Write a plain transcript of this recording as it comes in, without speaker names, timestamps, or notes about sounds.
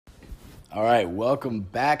All right, welcome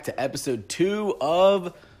back to episode 2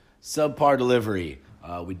 of Subpar Delivery.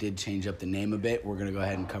 We did change up the name a bit. We're going to go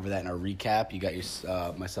ahead and cover that in our recap. You got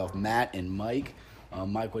your myself, Matt, and Mike.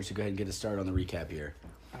 Mike, why don't you go ahead and get us started on the recap here?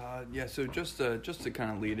 So just to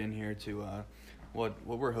kind of lead in here to what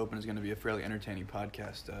we're hoping is going to be a fairly entertaining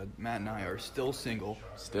podcast. Matt and I are still single.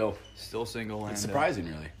 Still single. It's surprising,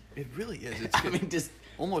 really. It really is. It's just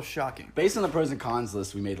almost shocking. Based on the pros and cons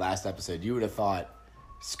list we made last episode, you would have thought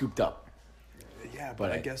scooped up. Yeah,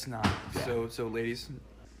 but I guess not. Yeah. So ladies,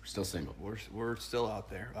 we're still single. We're still out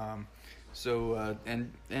there. And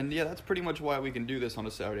yeah, that's pretty much why we can do this on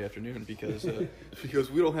a Saturday afternoon because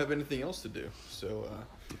we don't have anything else to do. So.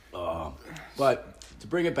 But to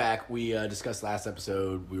bring it back, we discussed last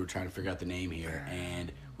episode. We were trying to figure out the name here,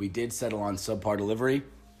 and we did settle on Subpar Delivery.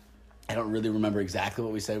 I don't really remember exactly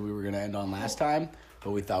what we said we were going to end on last time,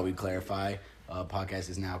 but we thought we'd clarify. Podcast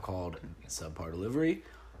is now called Subpar Delivery.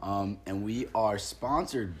 And we are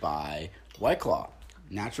sponsored by White Claw,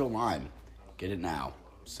 Natural Lime. Get it now.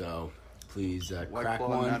 So please White crack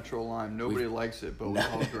Claw one. Natural Lime. Nobody likes it, but we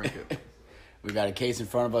all drink it. We've got a case in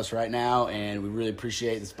front of us right now, and we really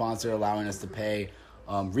appreciate the sponsor allowing us to pay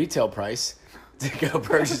retail price to go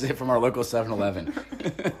purchase it from our local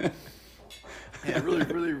 7-Eleven. Yeah,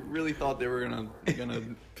 really thought they were gonna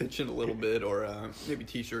pitch in a little bit, or maybe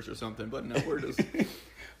T-shirts or something. But no,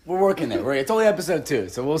 we're working there. It's only episode 2,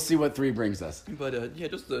 so we'll see what 3 brings us. But yeah,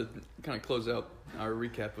 just to kind of close out our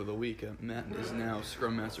recap of the week, Matt is now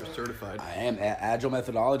Scrum Master certified. I am Agile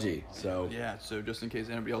methodology, so yeah. So just in case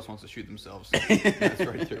anybody else wants to shoot themselves, that's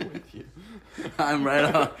right there with you. I'm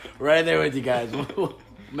right there with you guys. We'll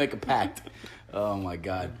make a pact. Oh my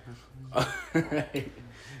God! All right.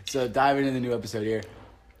 So diving into the new episode here,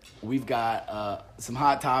 we've got some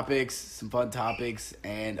hot topics, some fun topics,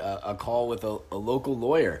 and a call with a local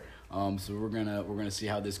lawyer. So we're gonna see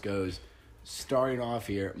how this goes. Starting off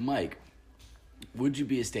here, Mike, would you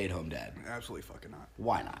be a stay-at-home dad? Absolutely fucking not.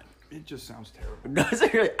 Why not? It just sounds terrible. No,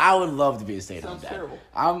 seriously, I would love to be a stay-at-home dad. Sounds terrible.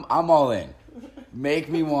 I'm all in. Make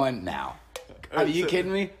me one now. Are you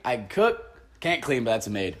kidding me? I can cook, can't clean, but that's a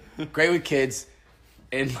maid. Great with kids,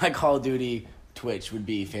 and my Call of Duty Twitch would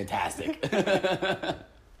be fantastic.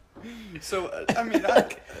 So, I mean,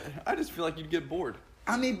 I just feel like you'd get bored.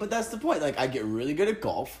 I mean, but that's the point. Like, I'd get really good at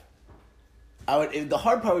golf. The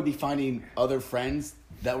hard part would be finding other friends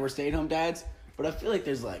that were stay-at-home dads, but I feel like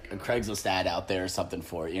there's like a Craigslist ad out there or something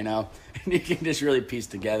for it, you know? And you can just really piece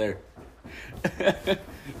together a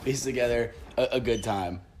good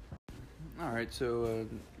time. All right, so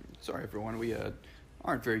sorry everyone, we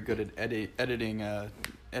aren't very good at editing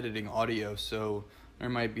audio, so there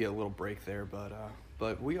might be a little break there,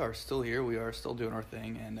 but we are still here. We are still doing our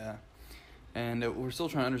thing, and we're still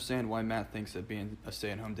trying to understand why Matt thinks that being a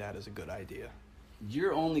stay-at-home dad is a good idea.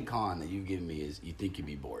 Your only con that you've given me is you think you'd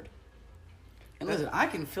be bored. And listen, I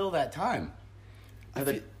can fill that time.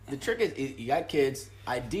 The trick is you got kids,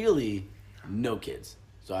 ideally no kids.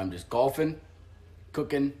 So I'm just golfing,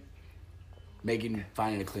 cooking,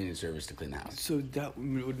 finding a cleaning service to clean the house. So that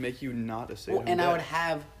would make you not a stay-at-home dad. And I would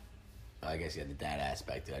have, I guess you had the dad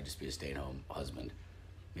aspect. I'd just be a stay-at-home husband.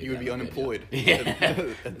 Maybe you would be unemployed.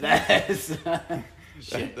 Yeah, that's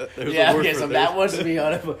shit. There's yeah, a word okay, for so this. that wants to be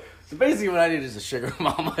unemployed. So basically, what I need is a sugar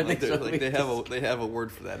mama. I think they have a word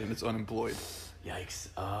for that, and it's unemployed. Yikes.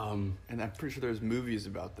 And I'm pretty sure there's movies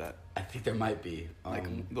about that. I think there might be. Like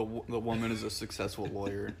the woman is a successful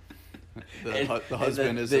lawyer. The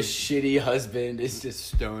husband is the a shitty husband is just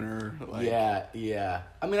stoner. Like, yeah.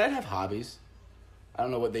 I mean, I'd have hobbies. I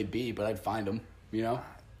don't know what they'd be, but I'd find them. You know,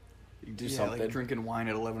 you do something. Like drinking wine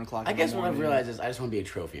at 11 o'clock. I guess what I've realized is I just want to be a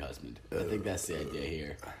trophy husband. I think that's the idea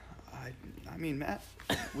here. I mean, Matt,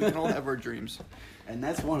 we can all have our dreams, and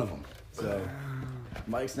that's one of them. So,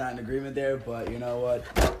 Mike's not in agreement there, but you know what?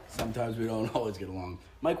 Sometimes we don't always get along.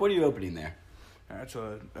 Mike, what are you opening there? That's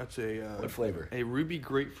a what flavor? A ruby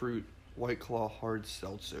grapefruit White Claw hard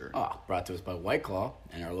seltzer. Brought to us by White Claw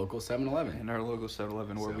and our local 7-Eleven. And our local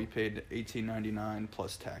 7-Eleven, where we paid $18.99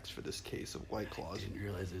 plus tax for this case of White Claws. I didn't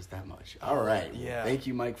realize it was that much. All right. Yeah. Thank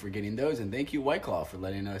you, Mike, for getting those, and thank you, White Claw, for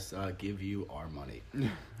letting us give you our money.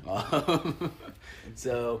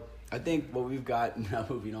 So I think what we've got now,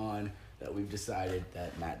 moving on, that we've decided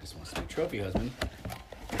that Matt just wants to be trophy husband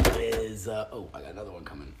is I got another one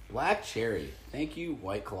coming. Black Cherry. Thank you,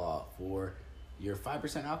 White Claw, for your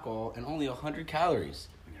 5% alcohol and only 100 calories.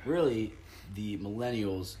 Really, the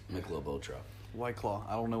millennials Michelob Ultra. White Claw.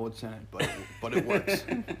 I don't know what's in it, but it works.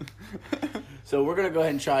 So we're going to go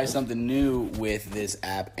ahead and try something new with this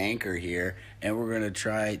app Anchor here, and we're going to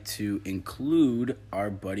try to include our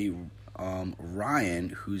buddy Ryan,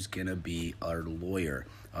 who's going to be our lawyer.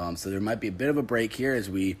 So there might be a bit of a break here as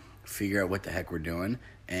we figure out what the heck we're doing,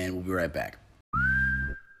 and we'll be right back.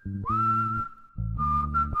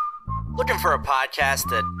 Looking for a podcast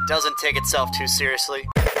that doesn't take itself too seriously?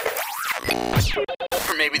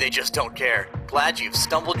 Or maybe they just don't care. Glad you've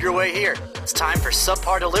stumbled your way here. It's time for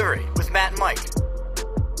Subpar Delivery with Matt and Mike.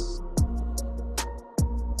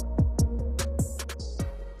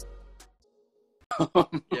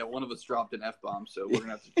 Yeah, one of us dropped an F-bomb, so we're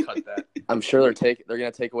gonna have to cut that. I'm sure they're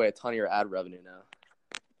gonna take away a ton of your ad revenue now.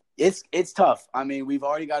 It's tough. I mean, we've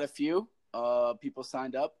already got a few people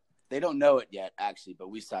signed up. They don't know it yet, actually, but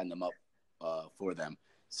we signed them up for them.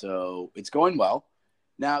 So it's going well.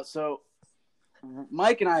 Now, so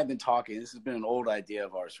Mike and I have been talking. This has been an old idea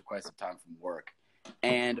of ours for quite some time from work.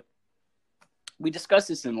 And we discussed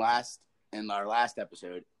this in our last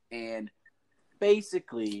episode. And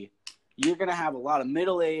basically, you're going to have a lot of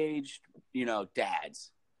middle-aged,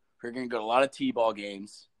 dads who are going to go to a lot of T-ball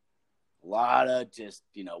games, a lot of just,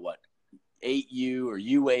 8U or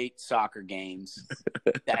U8 soccer games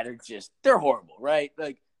that are just, they're horrible, right?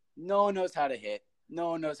 Like, no one knows how to hit. No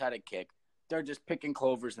one knows how to kick. They're just picking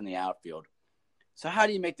clovers in the outfield. So how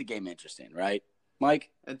do you make the game interesting, right, Mike?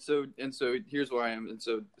 And so here's where I am. And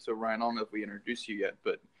so Ryan, I don't know if we introduced you yet,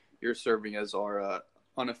 but you're serving as our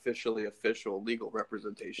unofficially official legal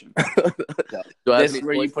representation. This is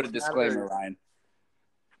where you put a disclaimer, Ryan.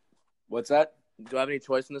 What's that? Do I have any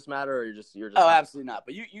choice in this matter, or you're just? Oh, absolutely not.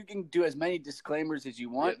 But you can do as many disclaimers as you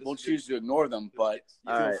want. We'll choose to ignore them, but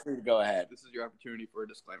feel free to go ahead. This is your opportunity for a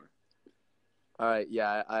disclaimer. All right,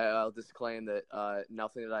 yeah, I'll disclaim that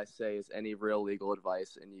nothing that I say is any real legal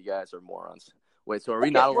advice, and you guys are morons. Wait, so are we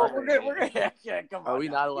not allowed? We're good. Yeah, come on. Are we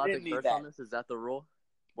not allowed to curse on this? Is that the rule?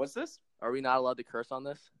 What's this? Are we not allowed to curse on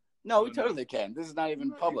this? No, we totally can. This is not even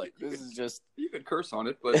public. This is just. You could curse on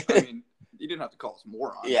it, but I mean, you didn't have to call us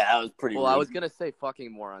morons. Yeah, that was pretty. Well, rude. I was gonna say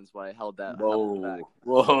fucking morons, but I held that. Whoa. Back.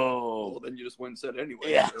 Whoa. Well, then you just went and said it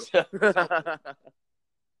anyway. Yeah. So.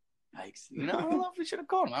 Yikes. I don't know if we should have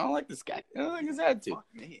called him. I don't like this guy. I don't like his attitude. Fuck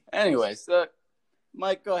me. Anyways,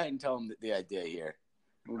 Mike, go ahead and tell him the idea here.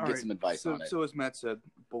 We'll get some advice on it. So as Matt said,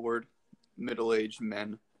 bored, middle-aged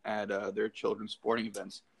men at their children's sporting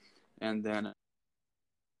events, and then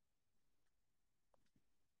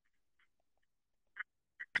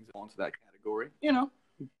fall into that category.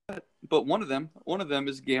 But one of them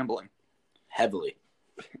is gambling Heavily.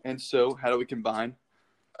 And so how do we combine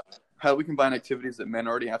activities that men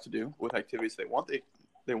already have to do with activities they want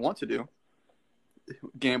to do?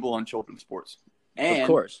 Gamble on children's sports. And of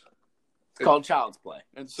course. it's called Child's Play.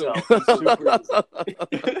 And so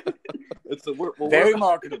it's Very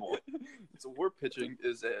marketable. So we're pitching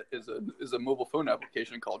is a mobile phone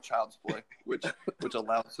application called Child's Play, which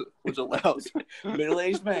allows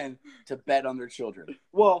Middle-aged men to bet on their children.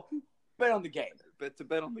 Well, bet on the game.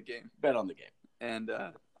 Bet on the game. Bet on the game.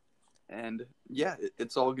 And yeah,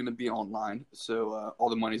 it's all going to be online. So all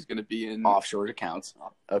the money's going to be in Offshore accounts.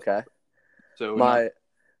 Okay. So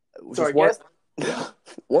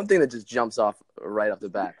one thing that just jumps off right off the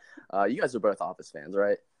bat. You guys are both Office fans,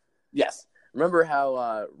 right? Yes. Remember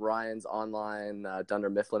how Ryan's online Dunder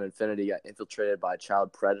Mifflin Infinity got infiltrated by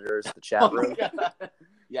child predators in the chat room?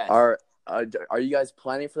 Yes. Are you guys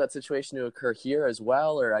planning for that situation to occur here as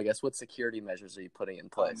well, or I guess what security measures are you putting in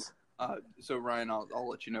place? So Ryan, I'll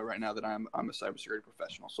let you know right now that I'm a cybersecurity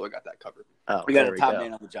professional, so I got that covered. Oh, we got a top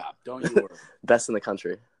man on the job. Don't you worry. Best in the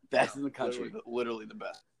country. Best in the country. Literally the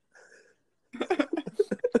best.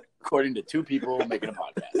 According to two people making a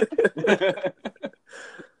podcast.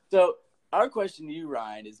 So our question to you,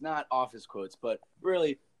 Ryan, is not office quotes, but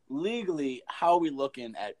really legally, how are we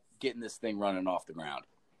looking at getting this thing running off the ground?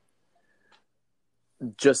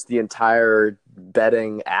 Just the entire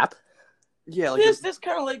betting app? Yeah, like this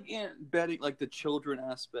kind of like betting, like the children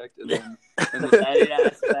aspect, and then and the betting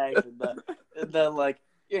aspect, and the like,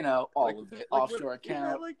 all like, of it, like offshore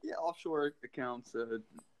account. Offshore accounts.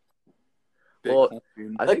 Well,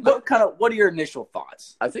 I think what are your initial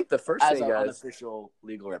thoughts? I think the first as thing, an guys, unofficial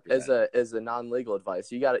legal representative, as a non-legal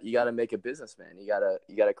advice, you gotta make a businessman. You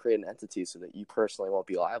gotta create an entity so that you personally won't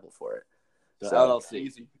be liable for it. So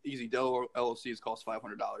LLC, easy. Delaware LLCs cost $500.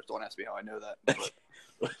 Don't ask me how I know that. But.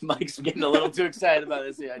 Mike's getting a little too excited about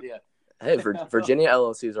this idea. Hey, Virginia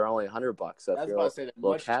LLCs are only $100. So if you're a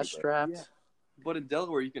little cash strapped. Yeah. But in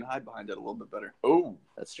Delaware, you can hide behind it a little bit better. Oh,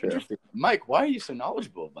 that's true. Mike, why are you so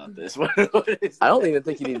knowledgeable about this? I don't even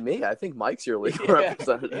think you need me. I think Mike's your legal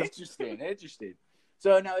representative. Interesting.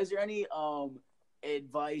 So now, is there any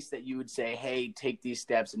advice that you would say, hey, take these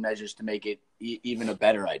steps and measures to make it even a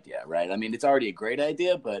better idea, right? I mean, it's already a great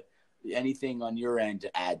idea, but anything on your end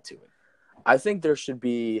to add to it? I think there should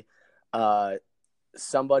be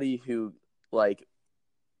somebody who like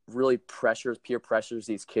really peer pressures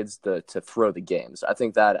these kids to throw the games. I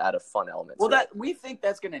think that add a fun element. Well, to it. we think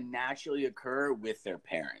that's going to naturally occur with their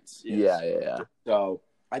parents. Yeah. So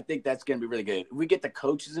I think that's going to be really good. If we get the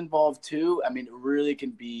coaches involved too, I mean, it really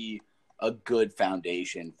can be a good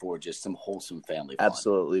foundation for just some wholesome family fun.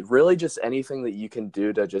 Absolutely. Really just anything that you can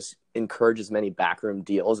do to just encourage as many backroom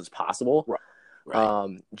deals as possible.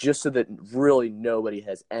 Right. Just so that really nobody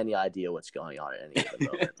has any idea what's going on at any given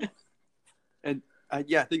moment. And I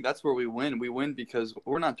think that's where we win. We win because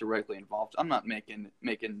we're not directly involved. I'm not making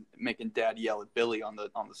Dad yell at Billy on the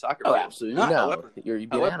soccer field. Absolutely not. No, you'd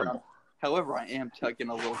be an animal. However, I am taking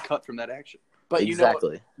a little cut from that action. But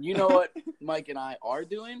exactly. You know what Mike and I are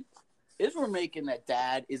doing is we're making that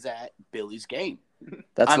Dad is at Billy's game.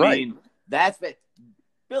 That's right. I mean, that's that.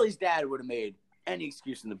 Billy's dad would have made any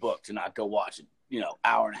excuse in the book to not go watch a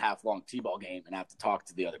hour and a half long T-ball game and have to talk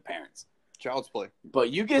to the other parents. Child's play.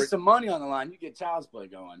 But you get some money on the line, you get child's play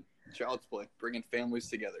going. Child's play, bringing families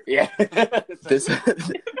together. Yeah.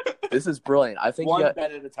 This is brilliant. I think one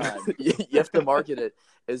bet at a time. You have to market it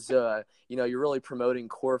as you're really promoting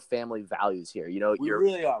core family values here. We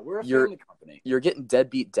really are. We're a family company. You're getting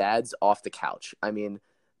deadbeat dads off the couch. I mean,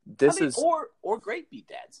 or great beat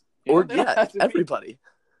dads. Everybody.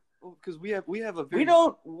 Because we have a very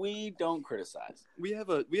we don't criticize. We have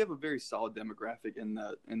a very solid demographic in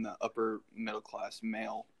the upper middle class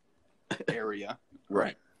male area,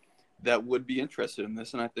 right? That would be interested in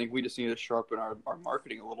this, and I think we just need to sharpen our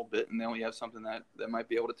marketing a little bit, and then we have something that might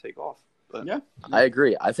be able to take off. But yeah, I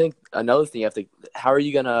agree. I think another thing how are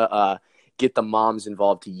you gonna get the moms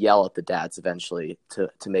involved to yell at the dads eventually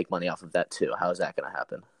to make money off of that too? How is that gonna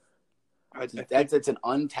happen? It's an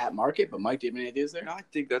untapped market, but Mike, do you have any ideas there? I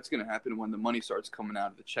think that's going to happen when the money starts coming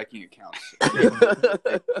out of the checking accounts.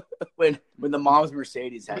 when the mom's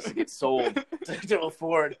Mercedes has to get sold to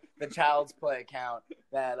afford the child's play account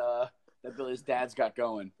that Billy's dad's got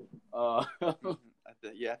going. I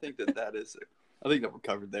think that is. I think that we're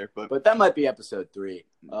covered there, but that might be episode 3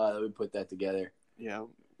 that we put that together. Yeah.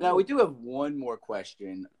 Now we do have one more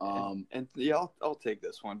question. I'll take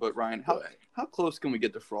this one. But Ryan, how close can we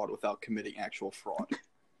get to fraud without committing actual fraud?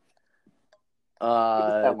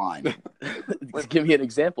 That line. Give me an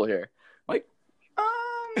example here. Like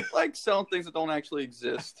selling things that don't actually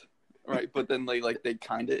exist, right? But then they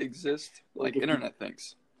kind of exist, like internet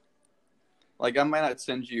things. Like I might not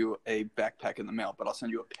send you a backpack in the mail, but I'll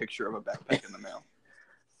send you a picture of a backpack in the mail.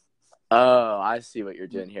 Oh, I see what you're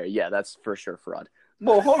doing here. Yeah, that's for sure fraud.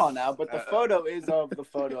 Well, hold on now, but the photo is of the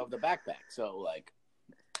photo of the backpack. So,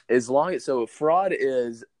 fraud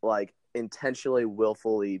is like intentionally,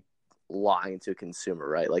 willfully lying to a consumer,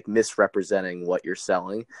 right? Like misrepresenting what you're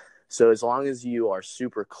selling. So as long as you are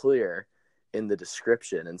super clear in the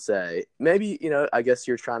description and say, maybe, I guess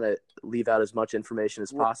you're trying to leave out as much information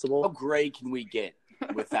as possible. How gray can we get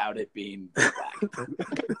without it being black?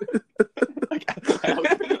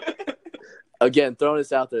 Again, throwing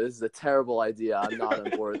this out there, this is a terrible idea. I'm not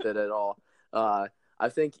on board with it at all. I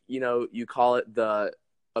think, you call it a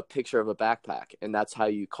picture of a backpack, and that's how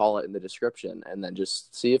you call it in the description, and then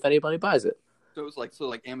just see if anybody buys it. So it's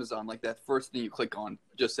like Amazon, like that first thing you click on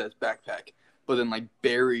just says backpack, but then like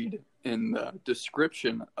buried in the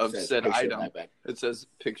description of said item, it says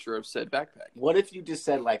picture of said backpack. What if you just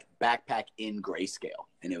said like backpack in grayscale,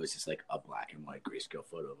 and it was just like a black and white grayscale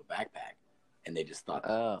photo of a backpack, and they just thought,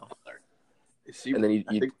 oh. See, and then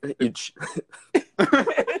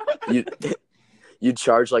you'd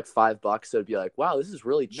charge like $5, so it'd be like, wow, this is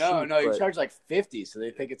really cheap. No, you charge like 50, so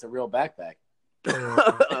they think it's a real backpack.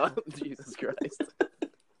 Jesus Christ.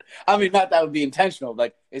 I mean, not that would be intentional.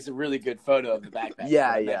 Like, it's a really good photo of the backpack.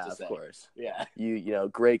 Yeah, of course. Yeah.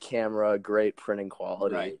 Great camera, great printing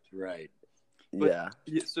quality. Right. Yeah.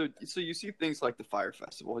 So you see things like the Fire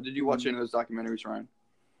Festival. Did you watch any of those documentaries, Ryan?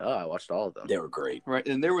 Oh, I watched all of them. They were great. Right,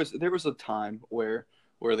 and there was a time where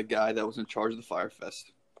the guy that was in charge of the Fire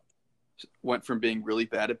Fest went from being really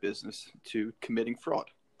bad at business to committing fraud.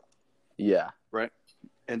 Yeah. Right?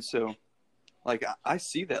 And so, like, I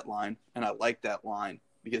see that line, and I like that line,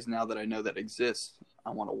 because now that I know that exists, I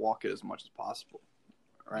want to walk it as much as possible.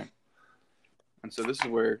 Right? And so this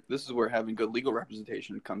is where having good legal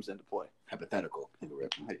representation comes into play. Hypothetical.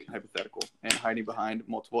 And hiding behind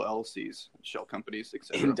multiple LLCs, shell companies,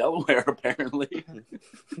 etc. In Delaware, apparently.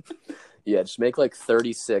 Yeah, just make like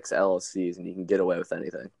 36 LLCs and you can get away with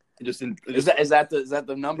anything. Is that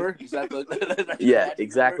the number? Is that the yeah,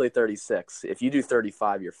 exactly number? 36. If you do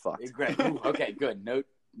 35, you're fucked. Great. Ooh, okay, good. Note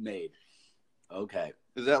made. Okay.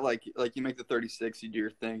 Is that like you make the 36, you do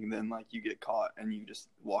your thing, and then like you get caught and you just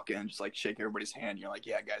walk in, just like shake everybody's hand. You're like,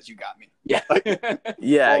 yeah, guys, you got me. Yeah.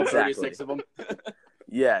 Yeah, All exactly. 36 of them.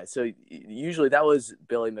 Yeah, so usually that was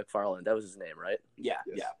Billy McFarland. That was his name, right? Yeah.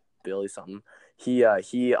 Yes. Yeah. Billy something. He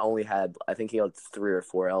only had, I think he had 3 or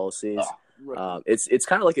 4 LLCs. Oh, It's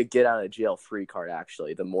kind of like a get out of jail free card.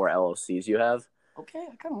 Actually, the more LLCs you have. okay.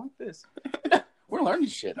 I kind of like this. We're learning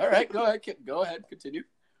shit. All right. Go ahead. Go ahead. Continue.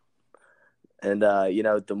 And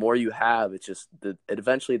the more you have, it's just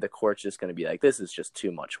eventually the court's just going to be like, this is just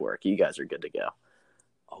too much work. You guys are good to go.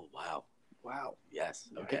 Oh, wow. Wow. Yes.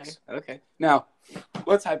 Okay. Yikes. Okay. Now,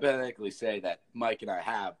 let's hypothetically say that Mike and I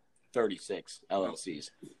have 36 LLCs.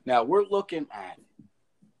 Now, we're looking at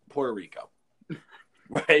Puerto Rico,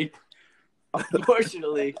 right?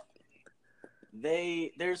 Unfortunately,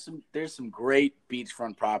 there's some great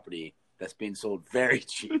beachfront property that's being sold very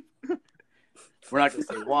cheap. We're not going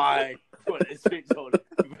to say why, but it's being sold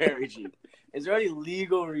very cheap. Is there any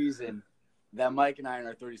legal reason that Mike and I and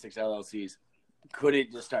our 36 LLCs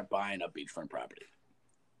couldn't just start buying up beachfront property?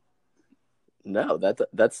 No,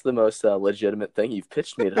 that's the most legitimate thing you've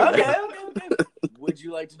pitched me today. Okay. Would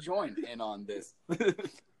you like to join in on this?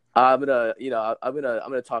 I'm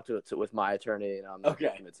gonna talk to it with my attorney, and I'm not Okay.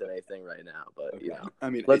 gonna commit to anything right now. But Okay. I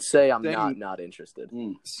mean, let's say I'm saying- not interested.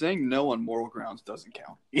 saying no on moral grounds doesn't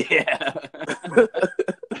count. Yeah.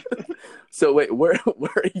 So wait, where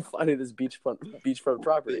are you finding this beachfront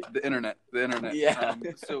property? The internet. Yeah.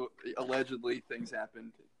 So allegedly things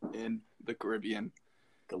happened in the Caribbean.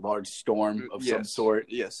 A large storm of some Yes. sort.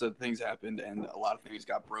 Yes, so things happened and a lot of things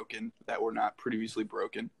got broken that were not previously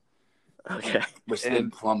broken. Okay. Which then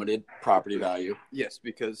plummeted property value. Yes,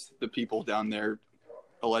 because the people down there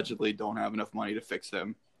allegedly don't have enough money to fix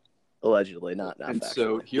them. Allegedly, not And factually.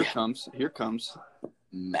 so here comes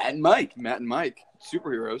Matt and Mike Matt and Mike,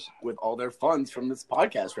 superheroes. with all their funds from this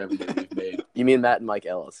podcast revenue we've made. You mean Matt and Mike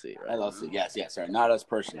LLC, right? LLC. Yes. Sorry. Not us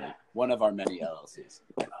personally. One of our many LLCs.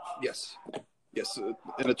 Yes. Yes,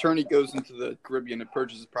 an attorney goes into the Caribbean and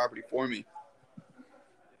purchases property for me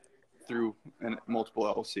through multiple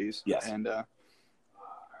LLCs. Yes. And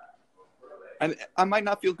I might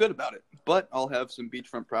not feel good about it, but I'll have some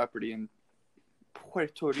beachfront property in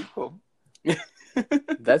Puerto Rico.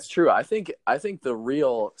 That's true. I think the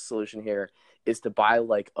real solution here is to buy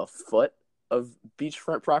like a foot of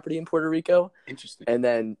beachfront property in Puerto Rico, Interesting. and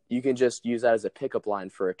then you can just use that as a pickup line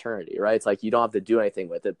for eternity, right? It's like you don't have to do anything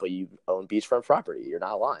with it, but you own beachfront property. You're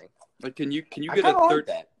not lying. Like, can you I get kinda a like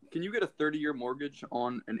that. Can you get a 30-year mortgage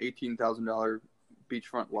on an $18,000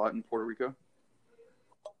 beachfront lot in Puerto Rico?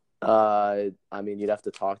 I mean, you'd have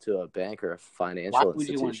to talk to a bank or a financial Why would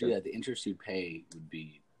you institution. want to do that? The interest you pay would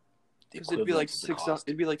be the Because it'd be like equivalent to the $6. cost.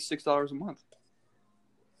 It'd be like $6 a month.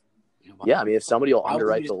 Yeah, I mean, if somebody will Why wouldn't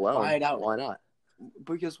underwrite you the just loan, buy it out? why not?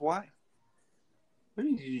 Because why? What do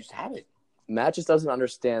you mean you just have it? Matt just doesn't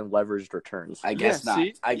understand leveraged returns. I guess Yeah, not.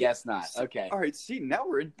 see? I guess not. Okay. All right. See, now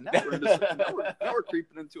we're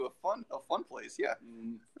creeping into a fun place. Yeah,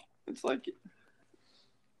 it's like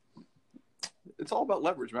it's all about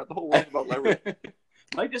leverage, Matt. The whole world's about leverage.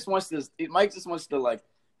 Mike just wants to like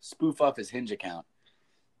spoof up his Hinge account.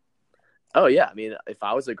 Oh yeah, I mean, if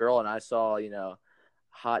I was a girl and I saw,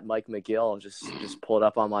 hot Mike McGill just pull it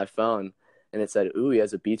up on my phone and it said, "Ooh, he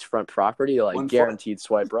has a beachfront property," like 1 foot. guaranteed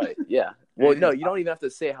swipe right. Yeah. Well, no, you don't even have to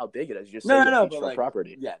say how big it is. You just say No, the but beachfront like,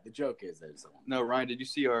 property. Yeah, the joke is that it's the one. No, Ryan, did you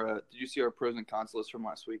see our pros and cons list from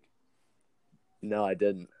last week? No, I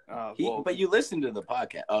didn't. But you listened to the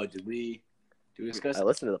podcast. Oh, did we discuss I it?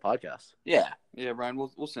 listened to the podcast. Yeah. Yeah, Ryan,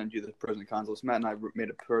 we'll send you the pros and cons list. Matt and I made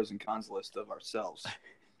a pros and cons list of ourselves.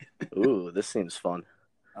 Ooh, this seems fun.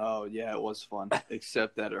 Oh yeah, it was fun,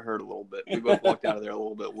 except that it hurt a little bit. We both walked out of there a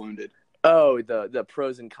little bit wounded. Oh, the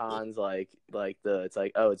pros and cons, it's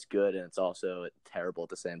like, oh, it's good and it's also terrible at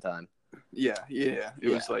the same time. Yeah. It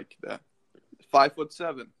was like that.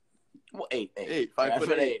 5'7". Well, eight.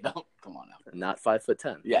 5'8". Don't come on now. Not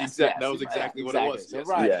 5'10". Yes, That was exactly what it was. So Yes.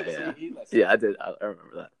 right. Yeah. He listened. Yeah, I did. I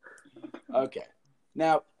remember that. Okay.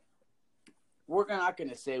 Now, we're not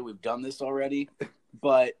going to say we've done this already,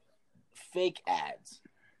 but fake ads.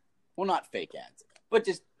 Well, not fake ads, but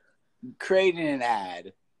just creating an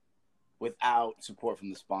ad without support from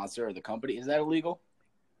the sponsor or the company. Is that illegal?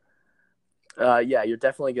 Yeah, you're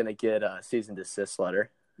definitely gonna get a cease and desist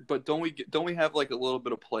letter. But don't we have like a little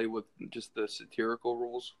bit of play with just the satirical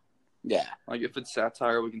rules? Yeah. Like if it's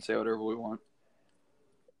satire, we can say whatever we want.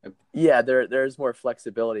 Yeah, there's more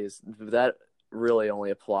flexibilities. That really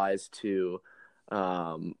only applies to,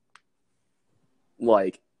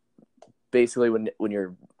 like, basically when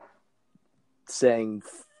you're saying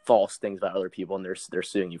false things about other people and they're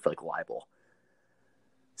suing you for like libel.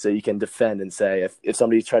 So you can defend and say if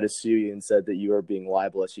somebody tried to sue you and said that you were being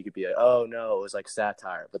libelous, you could be like, oh no, it was like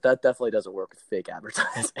satire. But that definitely doesn't work with fake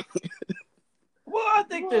advertising. Well, I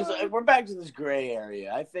think we're back to this gray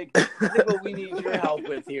area. I think what we need your help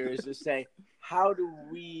with here is to say, how do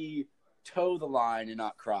we toe the line and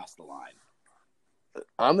not cross the line?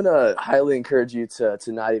 I'm going to highly encourage you to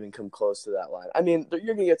not even come close to that line. I mean,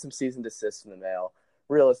 you're going to get some cease and desist in the mail.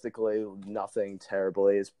 Realistically, nothing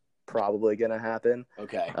terribly is probably going to happen.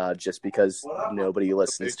 Okay. Just because nobody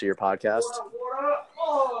listens to your podcast.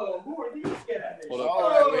 Oh, who are these guys? Hold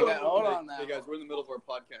on. Hold on now. Hey guys, we're in the middle of our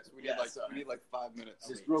podcast. We need like 5 minutes.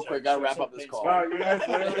 Just real quick, gotta wrap up this call. You guys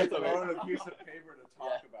literally throwing a piece of paper to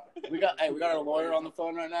talk about. We got our lawyer on the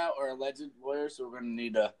phone right now, or alleged lawyer, so we're gonna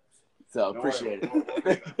need to. So appreciate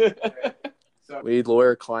it. We need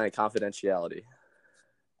lawyer-client confidentiality.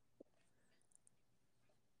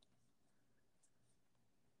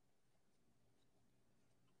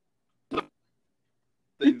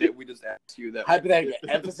 Thing that we just asked you that Hypothetically,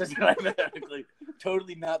 emphasis on hypothetically,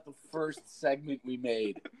 totally not the first segment we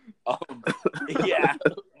made. Yeah.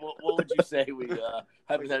 What would you say we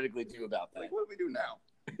hypothetically do about that? Like, what do we do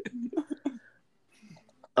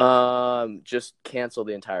now? Just cancel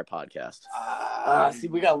the entire podcast. See,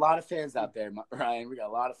 we got a lot of fans out there, Ryan. We got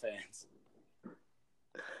a lot of fans.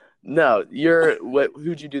 No,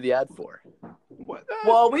 who'd you do the ad for? What?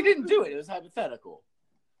 Well, we didn't do it. It was hypothetical.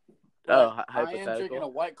 Oh, I am drinking a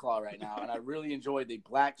hypothetical. White Claw right now, and I really enjoy the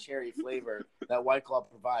black cherry flavor that White Claw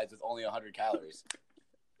provides with only 100 calories.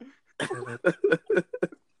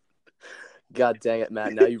 God dang it,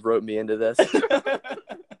 Matt! Now you wrote me into this.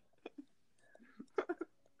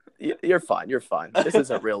 You're fine. You're fine. This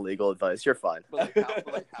isn't real legal advice. You're fine. But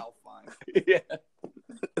how fine? Yeah.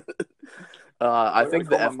 I think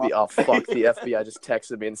the call my FBI. Oh fuck! The FBI just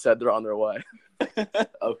texted me and said they're on their way.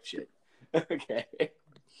 Oh shit. Okay.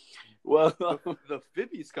 Well, The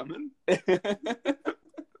Fibby's coming.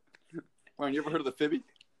 Ryan, you ever heard of the Fibby?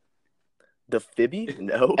 The Fibby?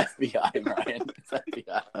 No. FBI, Ryan. It's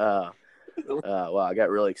FBI. Wow, I got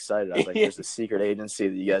really excited. I was like, "There's a secret agency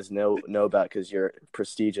that you guys know about because you're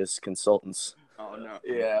prestigious consultants." Oh no.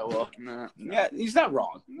 Yeah. Well. No. Yeah, he's not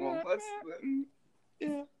wrong. Well,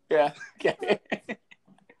 yeah. Yeah. Okay.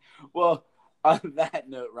 Well, on that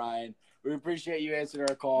note, Ryan, we appreciate you answering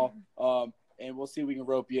our call. And we'll see if we can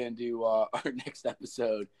rope you into our next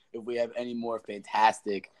episode if we have any more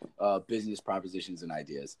fantastic business propositions and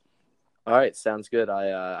ideas. All right, sounds good.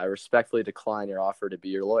 I respectfully decline your offer to be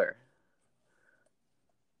your lawyer.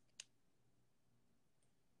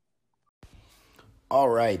 All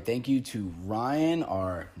right. Thank you to Ryan,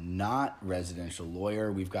 our not residential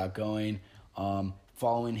lawyer we've got going.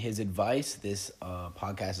 Following his advice, this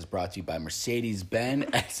podcast is brought to you by Mercedes-Benz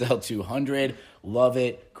XL200. Love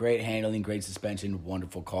it. Great handling, great suspension,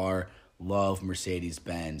 wonderful car. Love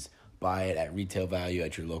Mercedes-Benz. Buy it at retail value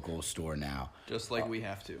at your local store now. Just like we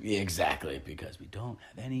have to. Yeah, exactly, because we don't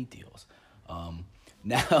have any deals.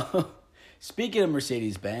 Now, speaking of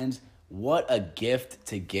Mercedes-Benz, what a gift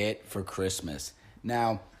to get for Christmas.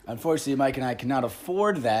 Now, unfortunately, Mike and I cannot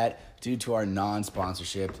afford that due to our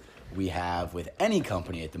non-sponsorship we have with any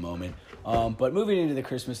company at the moment. But moving into the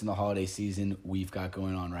Christmas and the holiday season we've got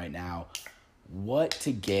going on right now, what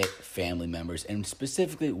to get family members, and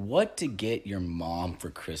specifically what to get your mom for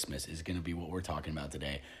Christmas is going to be what we're talking about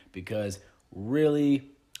today. Because really,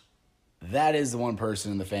 that is the one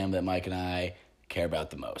person in the family that Mike and I care about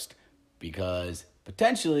the most. Because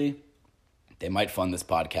potentially, they might fund this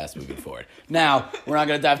podcast moving forward. Now, we're not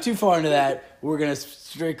going to dive too far into that. We're going to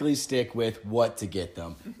strictly stick with what to get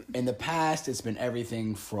them. In the past, it's been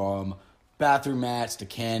everything from bathroom mats to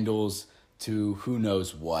candles to who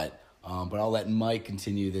knows what. But I'll let Mike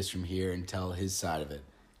continue this from here and tell his side of it.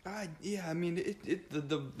 Yeah, I mean,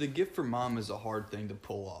 the gift for mom is a hard thing to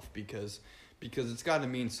pull off because it's got to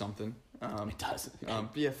mean something. It does.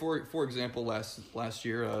 Yeah, for example, last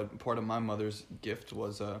year, part of my mother's gift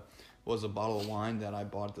was a bottle of wine that I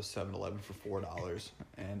bought at the 7-Eleven for $4,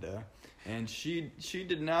 and she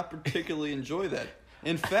did not particularly enjoy that.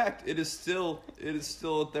 In fact, it is still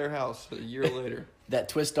at their house a year later. That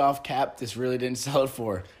twist off cap just really didn't sell it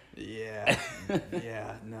for. Yeah,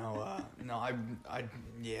 no, I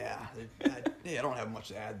don't have much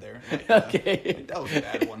to add there. Okay. That was a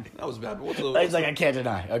bad one. He's like, I can't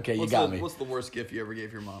deny. Okay, you got me. What's the worst gift you ever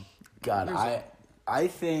gave your mom? God, I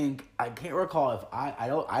think I can't recall if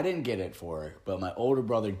I didn't get it for her, but my older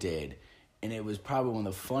brother did, and it was probably one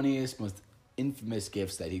of the funniest, most infamous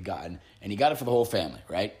gifts that he'd gotten, and he got it for the whole family.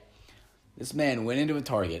 Right? This man went into a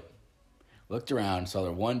Target, looked around, saw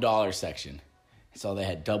their $1 section, saw they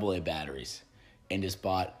had AA batteries, and just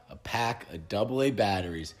bought a pack of AA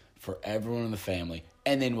batteries for everyone in the family,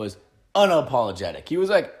 and then was unapologetic. He was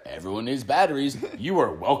like, everyone needs batteries. You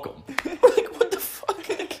are welcome. Like, what the fuck?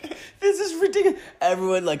 Like, this is ridiculous.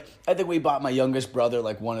 Everyone, like, I think we bought my youngest brother,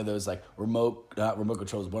 like, one of those, like, not remote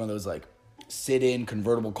controls, one of those, like, sit-in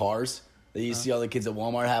convertible cars that you see all the kids at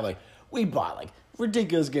Walmart have. Like, we bought, like,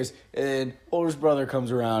 ridiculous gifts. And oldest brother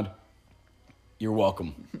comes around. You're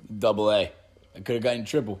welcome. AA. I could have gotten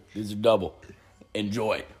triple. These are double.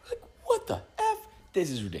 Enjoy. Like, what the F? This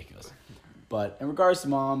is ridiculous. But in regards to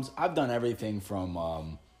moms, I've done everything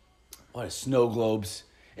from, snow globes.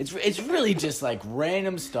 It's really just, like,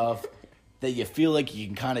 random stuff that you feel like you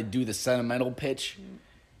can kind of do the sentimental pitch.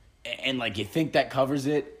 And, like, you think that covers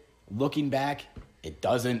it. Looking back, it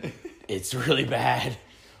doesn't. It's really bad.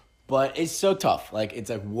 But it's so tough. Like, it's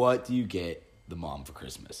like, what do you get the mom for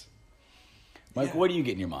Christmas? Mike, what are you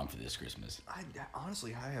getting your mom for this Christmas?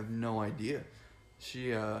 Honestly, I have no idea.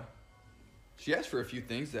 She asked for a few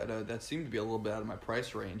things that seemed to be a little bit out of my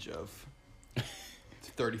price range of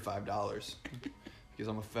 $35 because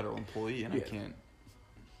I'm a federal employee and I can't.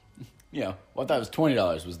 Yeah, well, I thought it was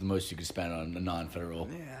 $20 was the most you could spend on a non-federal.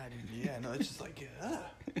 No, it's just like,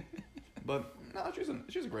 but no,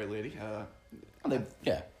 she's a great lady.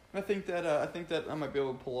 Yeah. I think that I might be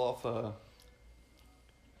able to pull off.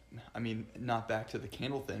 I mean, not back to the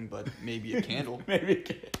candle thing, but maybe a candle. Maybe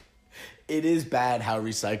it is bad how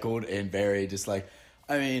recycled and very just like,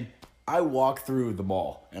 I mean, I walk through the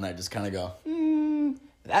mall and I just kind of go,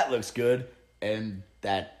 that looks good, and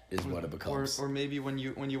that is what it becomes. Or maybe when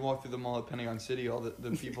you walk through the mall at Pentagon City, all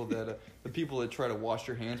the people that the people that try to wash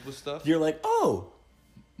your hands with stuff. You're like, oh,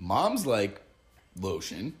 mom's like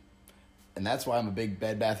lotion, and that's why I'm a big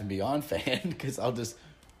Bed Bath & Beyond fan, because I'll just,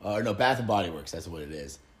 no, Bath & Body Works, that's what it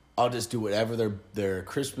is. I'll just do whatever their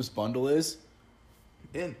Christmas bundle is.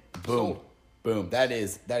 In. Boom. Sold. Boom. That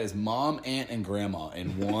is mom, aunt, and grandma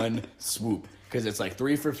in one swoop. Because it's like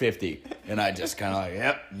 3 for $50. And I just kind of like,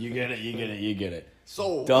 yep, you get it.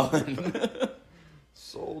 Sold. Done.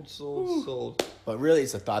 Sold. But really,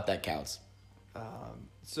 it's a thought that counts.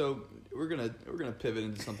 So we're gonna pivot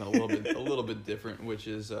into something a little bit different, which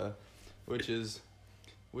is the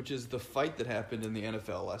fight that happened in the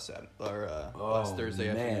NFL last Thursday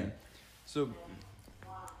afternoon. So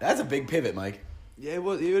that's a big pivot, Mike. yeah,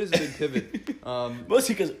 it is a big pivot.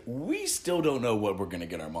 Mostly because we still don't know what we're going to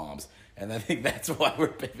get our moms. And I think that's why we're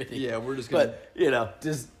pivoting. Yeah, we're just going to... But,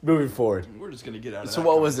 just moving forward. We're just going to get out of that. So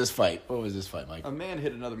what was this fight? What was this fight, Mike? A man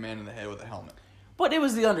hit another man in the head with a helmet. But it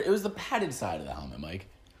was the padded side of the helmet, Mike.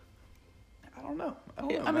 I don't know.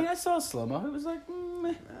 I mean, I saw a slow-mo. It was like,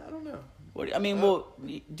 I don't know.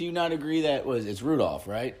 Do you not agree that it's Rudolph,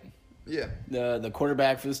 right? Yeah. The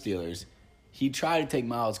quarterback for the Steelers. He tried to take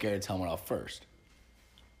Myles Garrett's helmet off first.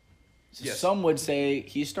 Yes. Some would say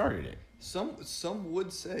he started it. Some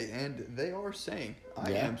would say, and they are saying,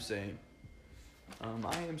 I am saying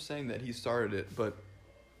that he started it, but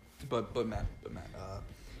Matt.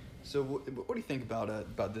 So what do you think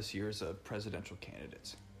about this year's presidential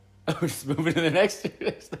candidates? We're just moving to the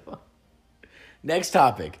next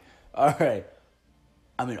topic. All right.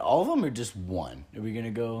 I mean, all of them are just one. Are we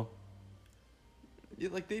gonna go? Yeah,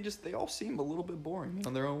 like they all seem a little bit boring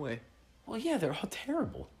on their own way. Well, yeah, they're all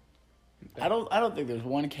terrible. I don't think there's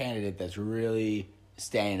one candidate that's really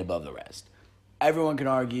standing above the rest. Everyone can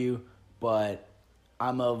argue, but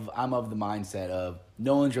I'm of the mindset of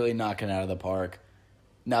no one's really knocking it out of the park.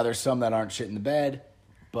 Now there's some that aren't shitting the bed,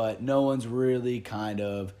 but no one's really kind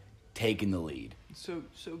of taking the lead. So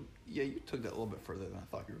yeah, you took that a little bit further than I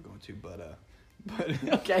thought you were going to, but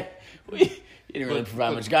okay, you didn't really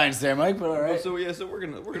provide much guidance there, Mike. But all right. So we're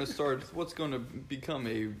gonna start what's going to become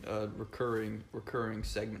a recurring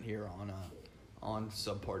segment here on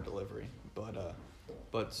subpar delivery.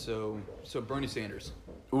 But so Bernie Sanders.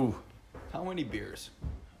 Ooh, how many beers?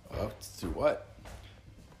 To what?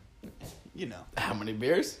 You know. How many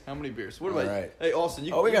beers? How many beers? What about right. Hey, Austin,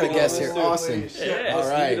 we got a guest here. Austin. Yeah. All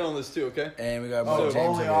right. You get on this too, okay? And we got James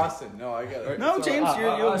only here. Austin. No, I got it. No, James,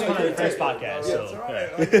 you'll It's one of the first podcasts, so... It's all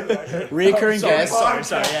right. I get it. Reoccurring guest.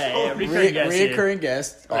 Sorry, yeah. Reoccurring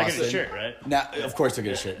guest. I get Austin. a shirt, right? Now, of course, they'll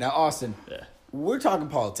get a shirt. Now, Austin, Yeah. we're talking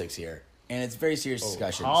politics here, and it's a very serious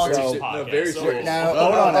discussion. Politics So, podcast. very serious. now,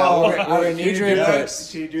 hold on. Now, we're gonna need your input.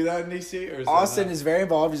 Can you do that in DC? Or is Austin that is very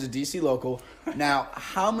involved. He's a DC local. Now,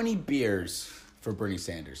 how many beers for Bernie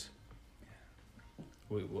Sanders?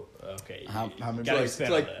 Okay. How many Gotta beers?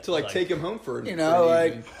 expand on that. To take him home for You know,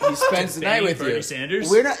 like he spends the night with Bernie you. Sanders?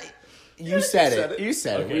 We're not. You said said it. it. You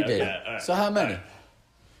said it. Okay, We did. okay, all right. So how many?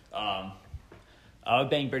 I would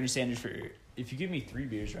bang Bernie Sanders for. If you give me 3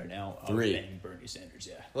 beers right now, I would Three. bang Bernie Sanders.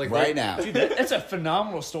 Yeah. Like Right now. Dude, that's a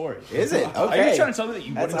phenomenal story. Is it? Are Okay. you trying to tell me that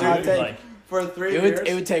you That's wouldn't a do hot it? take. Like, For 3 It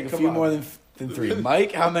years. would take a Come few on. more than 3.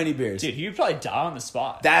 Mike, how many beers? dude, you'd probably die on the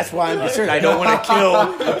spot. That's why I'm concerned. I don't want to kill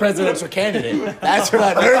a presidential candidate. That's what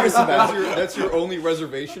I'm nervous about. That's your only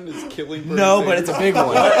reservation is killing. Bernie No, but it's a Sanders? big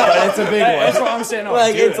one. But it's a big That's one. what I'm saying.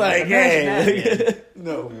 Like, Dude, it's like, imagine that, hey. man.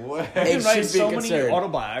 No way. You It can write should be so many concerned.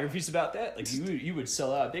 autobiographies about that. Like you would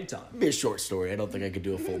sell out big time. Be a short story. I don't think I could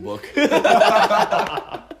do a full book.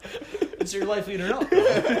 It's your life leading up.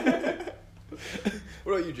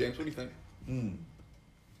 What about you, James? What do you think?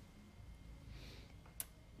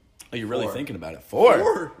 Are you really 4. thinking about it? 4?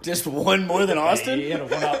 4. Just one more than Austin? He had a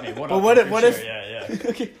one-up me. But what if-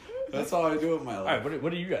 Yeah. That's all I do in my All life. right,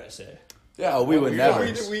 what do you guys say? Yeah, we would never.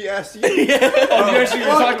 We asked you. Oh, you actually were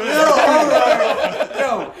talking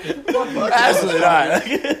about Absolutely not.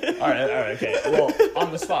 All right, okay. Well,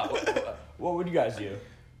 on the spot, what would you guys do?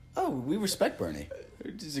 Oh, we respect Bernie.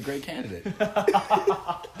 He's a great candidate.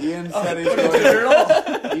 Ian said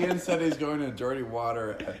he's going to Dirty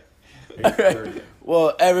Water at 8:30.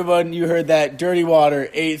 Well, everyone, you heard that. Dirty Water,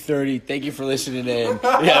 8:30. Thank you for listening in. You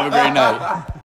have a great night.